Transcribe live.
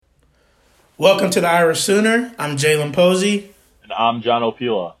Welcome to the Irish Sooner. I'm Jalen Posey. And I'm John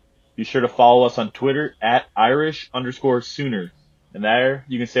Opila. Be sure to follow us on Twitter at Irish_Sooner. And there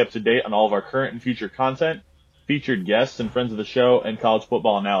you can stay up to date on all of our current and future content, featured guests and friends of the show, and college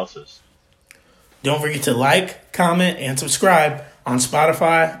football analysis. Don't forget to like, comment, and subscribe on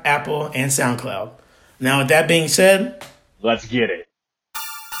Spotify, Apple, and SoundCloud. Now, with that being said, let's get it.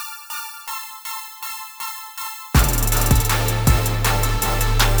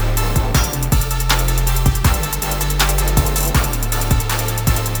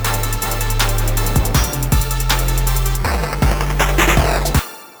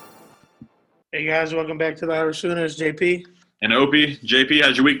 Hey guys, welcome back to the Irish Sooners. JP. And Opie, JP,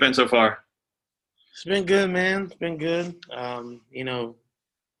 how's your week been so far? It's been good, man. It's been good.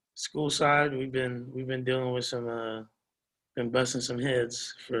 School side, we've been dealing with some been busting some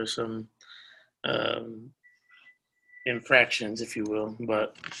heads for some infractions, if you will.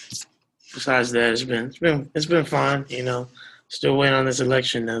 But besides that, it's been fine. Still waiting on this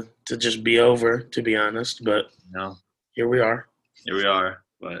election to just be over, to be honest. But here we are.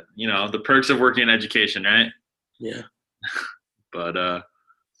 But, the perks of working in education, right? Yeah. But I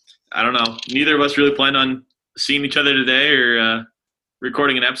don't know. Neither of us really planned on seeing each other today or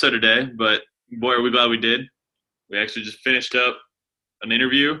recording an episode today. But, boy, are we glad we did. We actually just finished up an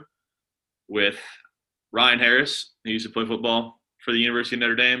interview with Ryan Harris, who used to play football for the University of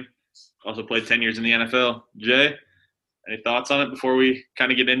Notre Dame. Also played 10 years in the NFL. Jay, any thoughts on it before we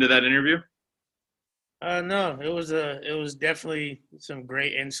kind of get into that interview? No, it was definitely some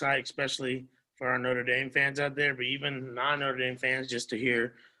great insight, especially for our Notre Dame fans out there, but even non-Notre Dame fans, just to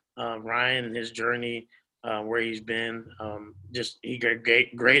hear Ryan and his journey, where he's been. He got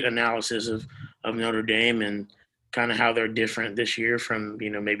great analysis of Notre Dame and kind of how they're different this year from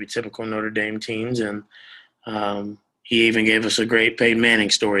maybe typical Notre Dame teams, and he even gave us a great Peyton Manning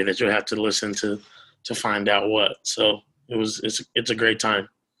story that you'll have to listen to find out what. So it's a great time.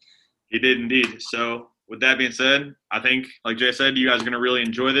 He did indeed. So with that being said, I think, like Jay said, you guys are going to really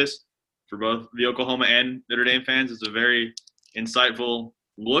enjoy this. For both the Oklahoma and Notre Dame fans, it's a very insightful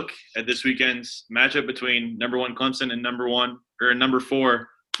look at this weekend's matchup between number 1 Clemson and number 4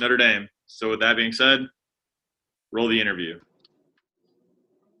 Notre Dame. So with that being said, roll the interview.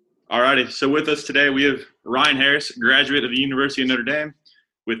 Alrighty, so with us today we have Ryan Harris, graduate of the University of Notre Dame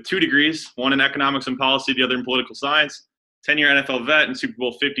with 2 degrees, one in economics and policy, the other in political science, 10-year NFL vet and Super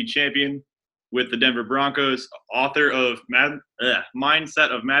Bowl 50 champion with the Denver Broncos, author of Mindset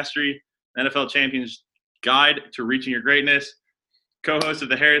of Mastery, NFL Champions Guide to Reaching Your Greatness, co-host of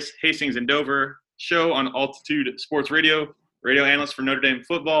the Harris, Hastings, and Dover show on Altitude Sports Radio, radio analyst for Notre Dame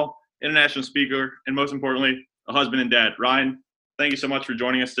football, international speaker, and most importantly, a husband and dad. Ryan, thank you so much for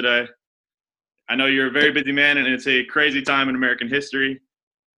joining us today. I know you're a very busy man, and it's a crazy time in American history.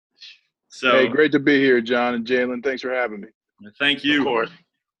 So, hey, great to be here, John and Jalen. Thanks for having me. Thank you. Of course.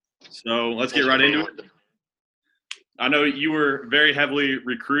 So let's get right into it. I know you were very heavily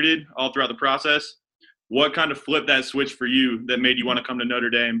recruited all throughout the process. What kind of flipped that switch for you that made you want to come to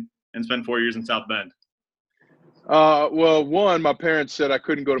Notre Dame and spend 4 years in South Bend? Well, one, my parents said I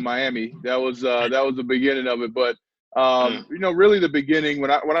couldn't go to Miami. That was the beginning of it. But really the beginning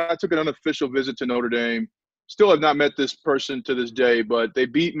when I took an unofficial visit to Notre Dame. Still have not met this person to this day, but they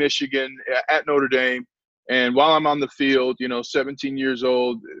beat Michigan at Notre Dame. And while I'm on the field, 17 years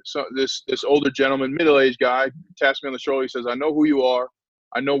old, so this older gentleman, middle-aged guy, taps me on the shoulder. He says, "I know who you are.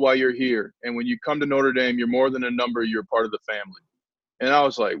 I know why you're here. And when you come to Notre Dame, you're more than a number. You're part of the family." And I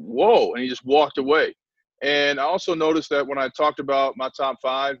was like, whoa. And he just walked away. And I also noticed that when I talked about my top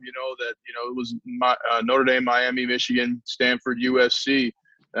 5, it was Notre Dame, Miami, Michigan, Stanford, USC,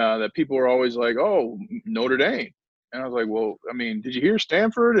 that people were always like, "Oh, Notre Dame." And I was like, well, I mean, did you hear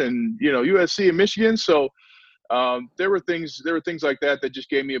Stanford and, USC and Michigan? So there were things like that just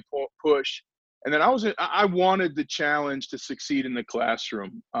gave me a push. And then I wanted the challenge to succeed in the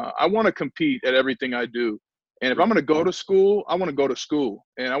classroom. I want to compete at everything I do. And if I'm going to go to school, I want to go to school,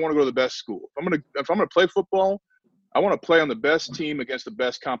 and I want to go to the best school. If I'm going to play football, I want to play on the best team against the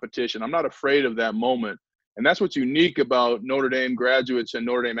best competition. I'm not afraid of that moment. And that's what's unique about Notre Dame graduates and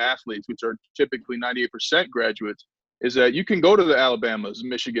Notre Dame athletes, which are typically 98% graduates, is that you can go to the Alabamas,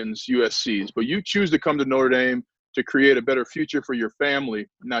 Michigans, USCs, but you choose to come to Notre Dame to create a better future for your family,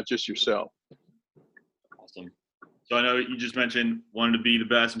 not just yourself. Awesome. So I know you just mentioned wanting to be the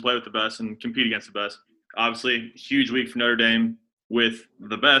best and play with the best and compete against the best. Obviously, huge week for Notre Dame with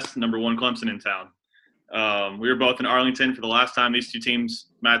the best, number 1 Clemson in town. We were both in Arlington for the last time these 2 teams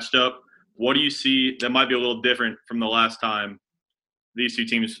matched up. What do you see that might be a little different from the last time these 2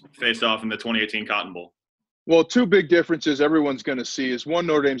 teams faced off in the 2018 Cotton Bowl? Well, two big differences everyone's going to see is one,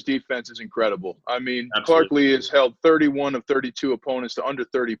 Notre Dame's defense is incredible. I mean, Clark Absolutely. Lee has held 31 of 32 opponents to under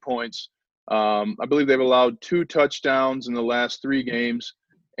 30 points. I believe they've allowed 2 touchdowns in the last 3 games,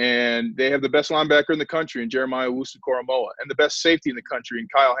 and they have the best linebacker in the country in Jeremiah Owusu-Koramoah and the best safety in the country in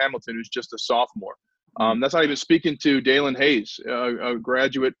Kyle Hamilton, who's just a sophomore. That's not even speaking to Dalen Hayes, a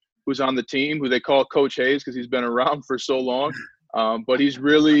graduate who's on the team, who they call Coach Hayes because he's been around for so long. But he's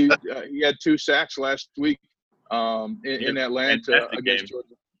really he had 2 sacks last week in Atlanta Fantastic against game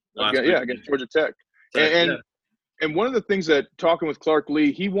Georgia. last week. Against Georgia Tech. Tech, yeah. And one of the things that talking with Clark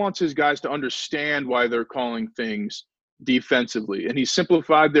Lee, he wants his guys to understand why they're calling things defensively, and he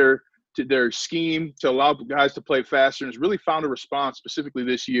simplified their scheme to allow guys to play faster, and has really found a response specifically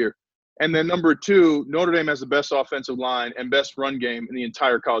this year. And then number 2, Notre Dame has the best offensive line and best run game in the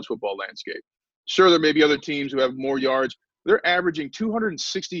entire college football landscape. Sure, there may be other teams who have more yards. They're averaging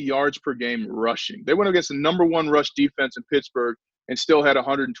 260 yards per game rushing. They went against the number 1 rush defense in Pittsburgh and still had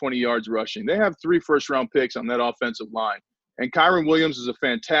 120 yards rushing. They have 3 first-round picks on that offensive line. And Kyron Williams is a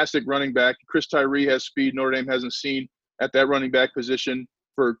fantastic running back. Chris Tyree has speed Notre Dame hasn't seen at that running back position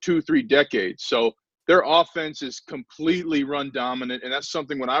for 2-3 decades. So their offense is completely run dominant, and that's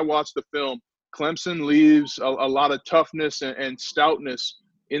something when I watch the film, Clemson leaves a lot of toughness and stoutness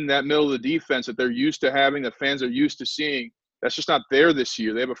in that middle of the defense that they're used to having, that fans are used to seeing. That's just not there this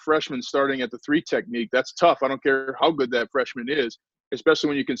year. They have a freshman starting at the 3 technique. That's tough. I don't care how good that freshman is, especially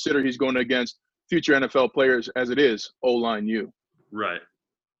when you consider he's going against future NFL players as it is O-line U. Right.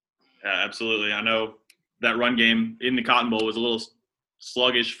 Yeah, absolutely. I know that run game in the Cotton Bowl was a little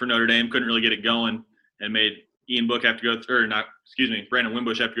sluggish for Notre Dame. Couldn't really get it going, and made Ian Book have to go through, Brandon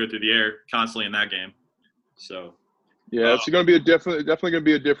Wimbush have to go through the air constantly in that game. So, yeah, it's going to be definitely going to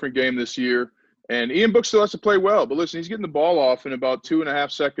be a different game this year. And Ian Book still has to play well, but listen, he's getting the ball off in about 2.5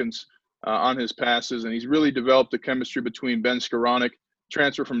 seconds on his passes, and he's really developed the chemistry between Ben Skoranek,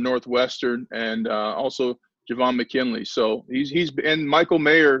 transfer from Northwestern, and also Javon McKinley. So he's and Michael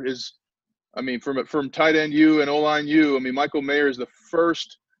Mayer is, I mean, from tight end U and O-line U, I mean, Michael Mayer is the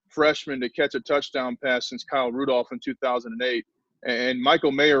first freshman to catch a touchdown pass since Kyle Rudolph in 2008. And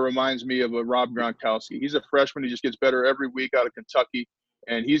Michael Mayer reminds me of a Rob Gronkowski. He's a freshman. He just gets better every week out of Kentucky,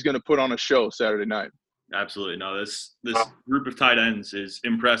 and he's going to put on a show Saturday night. Absolutely. No, this group of tight ends is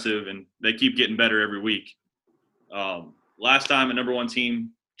impressive, and they keep getting better every week. Last time a number 1 team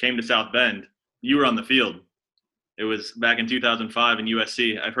came to South Bend, you were on the field. It was back in 2005 in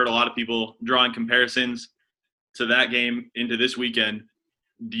USC. I've heard a lot of people drawing comparisons to that game into this weekend.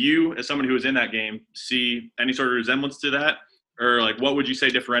 Do you, as someone who was in that game, see any sort of resemblance to that? Or, like, what would you say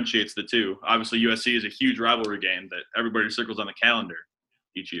differentiates the two? Obviously, USC is a huge rivalry game that everybody circles on the calendar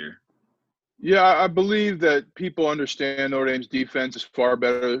each year. Yeah, I believe that people understand Notre Dame's defense is far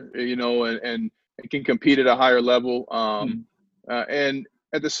better, and can compete at a higher level. And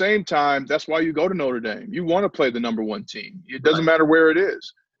at the same time, that's why you go to Notre Dame. You want to play the number 1 team. It doesn't matter where it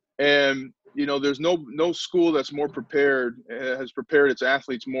is. And, there's no school that's more prepared, has prepared its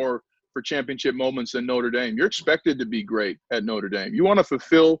athletes more for championship moments than Notre Dame. You're expected to be great at Notre Dame. You want to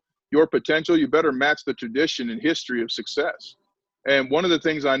fulfill your potential, you better match the tradition and history of success. And one of the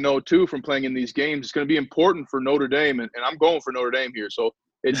things I know, too, from playing in these games, it's going to be important for Notre Dame, and I'm going for Notre Dame here, so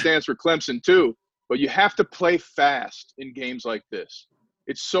it stands for Clemson, too. But you have to play fast in games like this.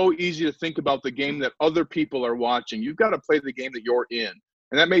 It's so easy to think about the game that other people are watching. You've got to play the game that you're in.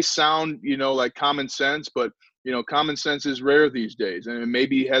 And that may sound, like common sense, but, common sense is rare these days, and it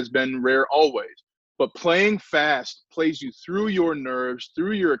maybe has been rare always. But playing fast plays you through your nerves,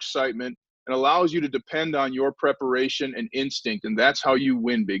 through your excitement, and allows you to depend on your preparation and instinct, and that's how you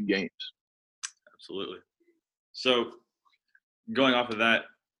win big games. Absolutely. So going off of that,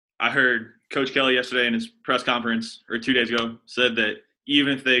 I heard Coach Kelly yesterday in his press conference, or 2 days ago, said that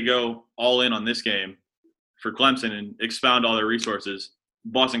even if they go all in on this game for Clemson and expound all their resources,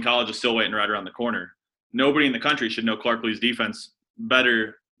 Boston College is still waiting right around the corner. Nobody in the country should know Clark Lee's defense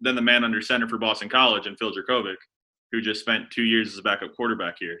better than the man under center for Boston College and Phil Dracovic, who just spent 2 years as a backup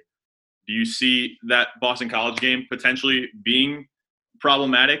quarterback here. Do you see that Boston College game potentially being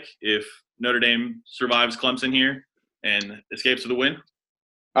problematic if Notre Dame survives Clemson here and escapes with a win?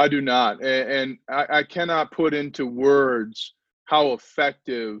 I do not. And I cannot put into words how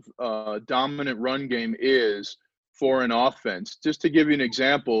effective dominant run game is for an offense. Just to give you an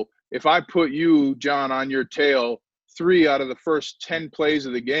example, if I put you, John, on your tail 3 out of the first 10 plays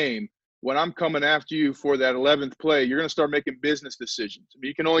of the game, when I'm coming after you for that 11th play, you're going to start making business decisions. I mean,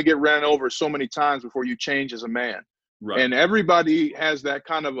 you can only get ran over so many times before you change as a man. Right. And everybody has that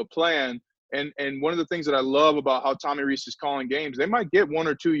kind of a plan. And one of the things that I love about how Tommy Rees is calling games, they might get 1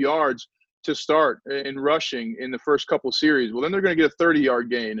 or 2 yards to start in rushing in the first couple series. Well, then they're going to get a 30-yard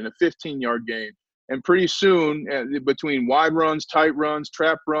gain and a 15-yard gain. And pretty soon, between wide runs, tight runs,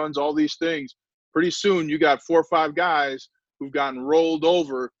 trap runs, all these things, pretty soon you got 4 or 5 guys who've gotten rolled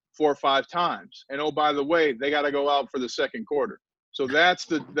over 4 or 5 times. And, oh, by the way, they got to go out for the second quarter. So that's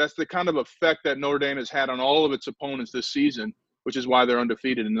the kind of effect that Notre Dame has had on all of its opponents this season, which is why they're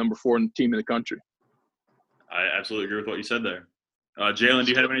undefeated and number 4 team in the country. I absolutely agree with what you said there. Jalen,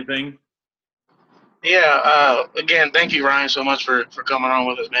 do you have anything? Yeah. Again, thank you, Ryan, so much for coming on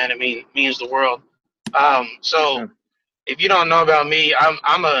with us, man. It means the world. So if you don't know about me,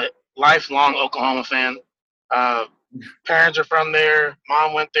 I'm a lifelong Oklahoma fan. Parents are from there.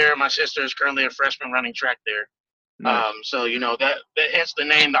 Mom went there. My sister is currently a freshman running track there. Nice. So that hence the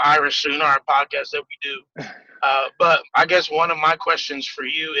name, the Irish Sooner, our podcast that we do. But I guess one of my questions for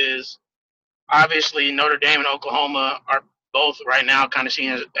you is, obviously Notre Dame and Oklahoma are both right now kind of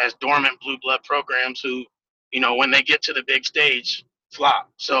seen as dormant blue blood programs who, when they get to the big stage, flop.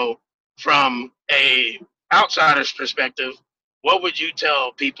 So from a outsider's perspective, what would you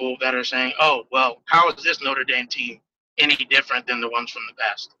tell people that are saying, oh, well, how is this Notre Dame team any different than the ones from the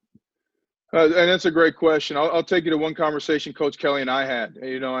past? And that's a great question. I'll take you to one conversation Coach Kelly and I had.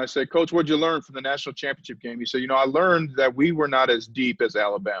 I said, Coach, what'd you learn from the national championship game? He said, I learned that we were not as deep as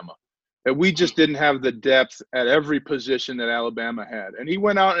Alabama, that we just didn't have the depth at every position that Alabama had. And he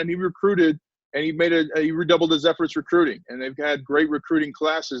went out and he recruited, and he redoubled his efforts recruiting. And they've had great recruiting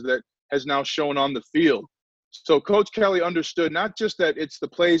classes that has now shown on the field. So Coach Kelly understood not just that it's the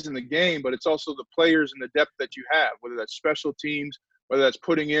plays in the game, but it's also the players and the depth that you have, whether that's special teams, whether that's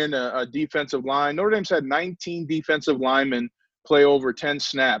putting in a defensive line. Notre Dame's had 19 defensive linemen play over 10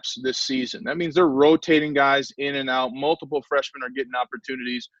 snaps this season. That means they're rotating guys in and out. Multiple freshmen are getting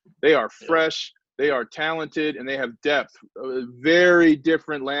opportunities. They are fresh, they are talented, and they have depth. A very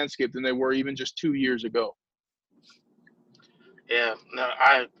different landscape than they were even just 2 years ago. Yeah, no,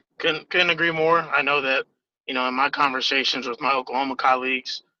 I couldn't agree more. I know that, in my conversations with my Oklahoma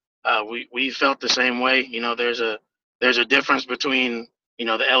colleagues, we felt the same way. There's a difference between, the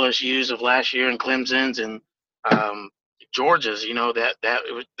LSUs of last year and Clemson's and Georgia's. That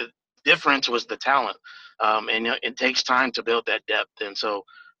it was, the difference was the talent, and it takes time to build that depth. And so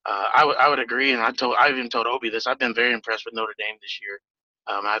I would agree. And I even told Obi this. I've been very impressed with Notre Dame this year.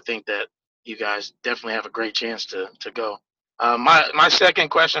 I think that you guys definitely have a great chance to go. My second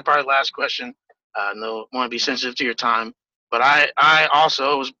question, probably last question. No, want to be sensitive to your time, but I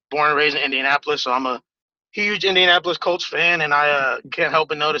also was born and raised in Indianapolis, so I'm a huge Indianapolis Colts fan, and I can't help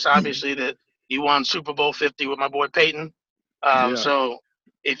but notice, obviously, that you won Super Bowl 50 with my boy Peyton. So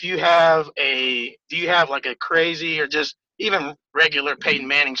if you do you have like a crazy or just even regular Peyton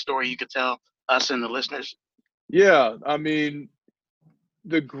Manning story you could tell us and the listeners? Yeah, I mean,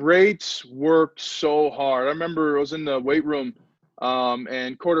 the greats worked so hard. I remember I was in the weight room,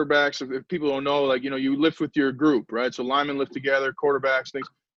 and quarterbacks, if people don't know, you lift with your group, right? So linemen lift together, quarterbacks, things.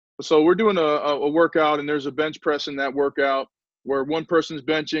 So we're doing a workout, and there's a bench press in that workout where one person's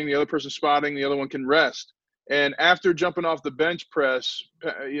benching, the other person's spotting, the other one can rest. And after jumping off the bench press,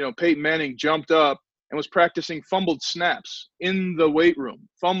 Peyton Manning jumped up and was practicing fumbled snaps in the weight room.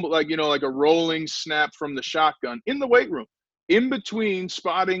 Like a rolling snap from the shotgun in the weight room, in between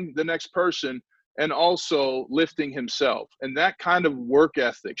spotting the next person and also lifting himself. And that kind of work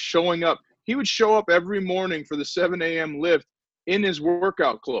ethic, showing up. He would show up every morning for the 7 a.m. lift in his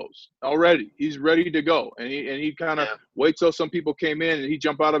workout clothes already. He's ready to go. And he kind of wait till some people came in and he'd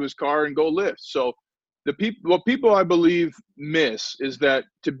jump out of his car and go lift. So what people I believe miss is that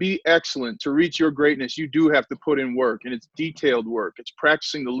to be excellent, to reach your greatness, you do have to put in work, and it's detailed work. It's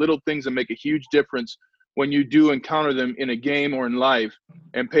practicing the little things that make a huge difference when you do encounter them in a game or in life.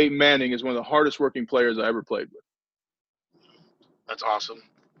 And Peyton Manning is one of the hardest working players I ever played with. That's awesome.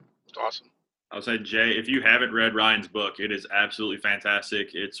 That's awesome. I would say, Jay, if you haven't read Ryan's book, it is absolutely fantastic.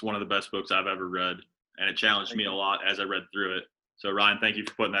 It's one of the best books I've ever read, and it challenged me a lot as I read through it. So, Ryan, thank you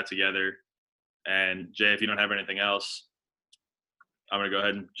for putting that together. And, Jay, if you don't have anything else, I'm going to go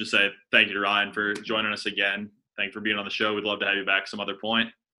ahead and just say thank you to Ryan for joining us again. Thank you for being on the show. We'd love to have you back some other point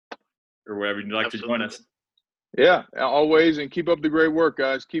or wherever you'd like to join us. Yeah, always. And keep up the great work,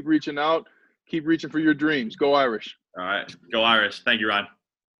 guys. Keep reaching out. Keep reaching for your dreams. Go Irish. All right. Go Irish. Thank you, Ryan.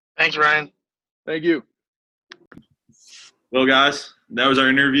 Thanks, Ryan. Thank you. Well, guys, that was our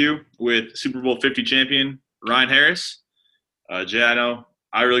interview with Super Bowl 50 champion Ryan Harris. Jay, I know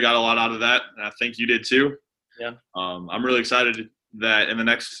I really got a lot out of that, and I think you did too. Yeah. I'm really excited that in the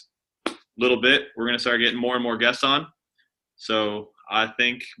next little bit we're going to start getting more and more guests on. So I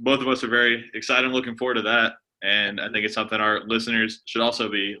think both of us are very excited and looking forward to that. and I think it's something our listeners should also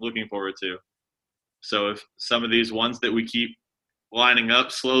be looking forward to. So if some of these ones that we keep lining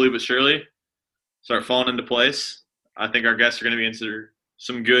up slowly but surely start falling into place, I think our guests are going to be into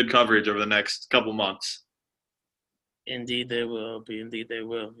some good coverage over the next couple months. Indeed, they will be. Indeed, they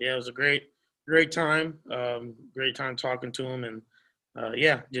will. Yeah, it was a great time. Great time talking to him, and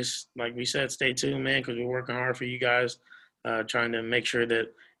yeah, just like we said, stay tuned, man, because we're working hard for you guys, trying to make sure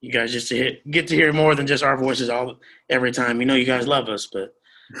that you guys just get to hear more than just our voices every time. You know, you guys love us, but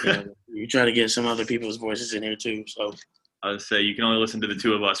you try to get some other people's voices in here too. So I would say you can only listen to the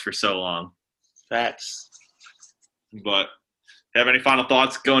two of us for so long. facts. But have any final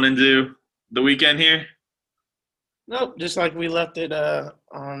thoughts going into the weekend here? Nope, just like we left it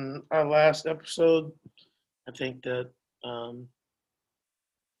on our last episode. I think that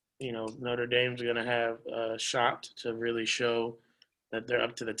Notre Dame's going to have a shot to really show that they're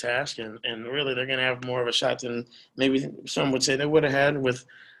up to the task, and really they're going to have more of a shot than maybe some would say they would have had with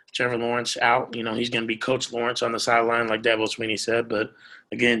Trevor Lawrence out. You know, he's going to be Coach Lawrence on the sideline, like Dabo Sweeney said. But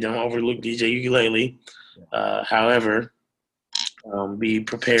again, don't overlook DJ Ukulele. However, be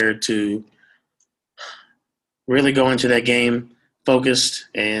prepared to really go into that game focused,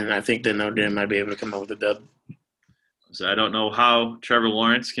 and I think that Notre Dame might be able to come up with a dub. So I don't know how Trevor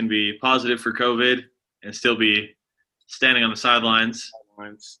Lawrence can be positive for COVID and still be standing on the sidelines.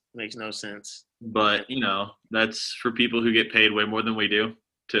 Makes no sense. But, that's for people who get paid way more than we do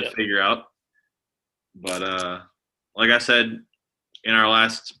to figure out. But like I said in our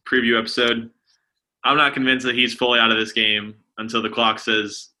last preview episode, I'm not convinced that he's fully out of this game until the clock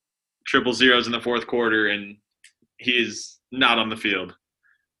says 000s in the fourth quarter and he is not on the field.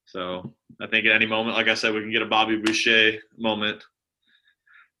 So I think at any moment, like I said, we can get a Bobby Boucher moment.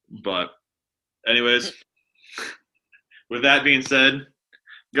 But anyways, with that being said,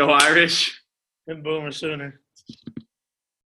 go Irish. And Boomer Sooner.